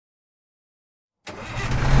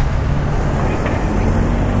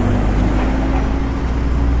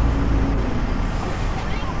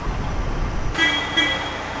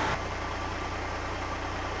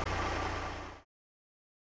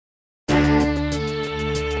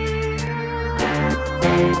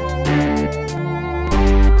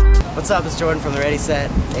What's up, it's Jordan from the Ready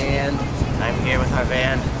Set, and I'm here with our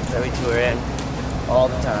band that we tour in all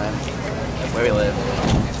the time, where we live.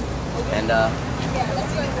 And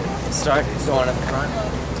start going at the front.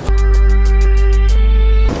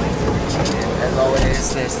 As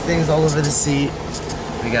always, there's things all over the seat.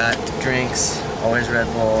 We got drinks, always Red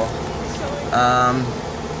Bull.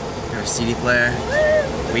 Our CD player.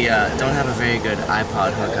 We don't have a very good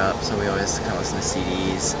iPod hookup, so we always kind of listen to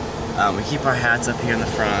CDs. We keep our hats up here in the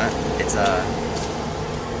front. It's the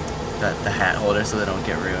hat holder so they don't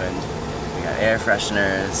get ruined. We got air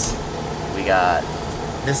fresheners. We got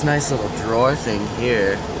this nice little drawer thing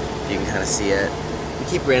here. You can kind of see it. We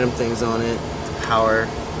keep random things on it. Power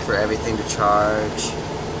for everything to charge.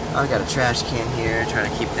 I've got a trash can here, trying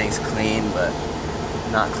to keep things clean, but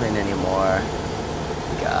not clean anymore.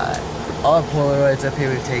 We got all our Polaroids up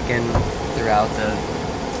here we've taken throughout the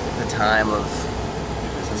time of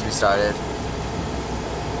since we started.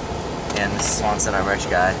 And this is Swanson, our merch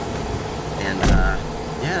guy. And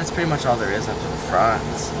yeah, that's pretty much all there is up to the front.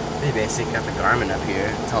 It's pretty basic. Got the Garmin up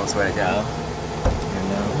here, telling us where to go. And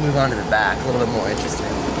we'll move on to the back, a little bit more interesting.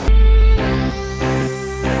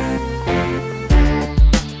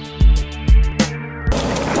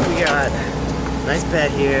 We got a nice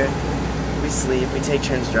bed here. We sleep, we take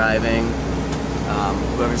turns driving.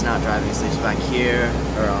 Whoever's not driving sleeps back here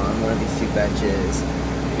or on one of these two benches.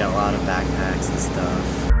 We got a lot of backpacks and stuff.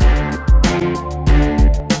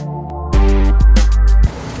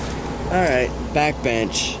 Alright, back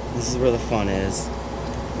bench. This is where the fun is.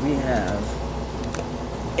 We have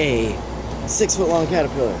a 6-foot-long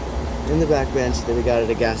Caterpillar in the back bench that we got at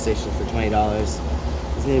a gas station for $20.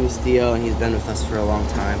 His name is Theo, and he's been with us for a long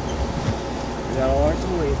time. We got all our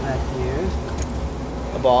toys back here.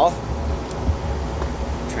 A ball.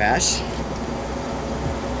 Trash.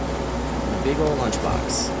 And a big old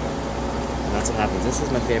lunchbox. And that's what happens. This is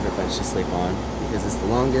my favorite bench to sleep on because it's the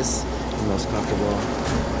longest, the most comfortable,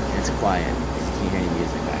 and it's quiet. You can't hear any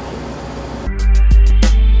music back here.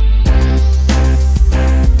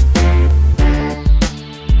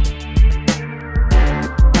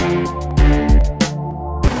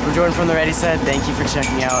 We're Jordan from the Ready Set. Thank you for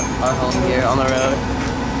checking out our home here on the road.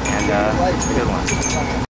 And it's a good one.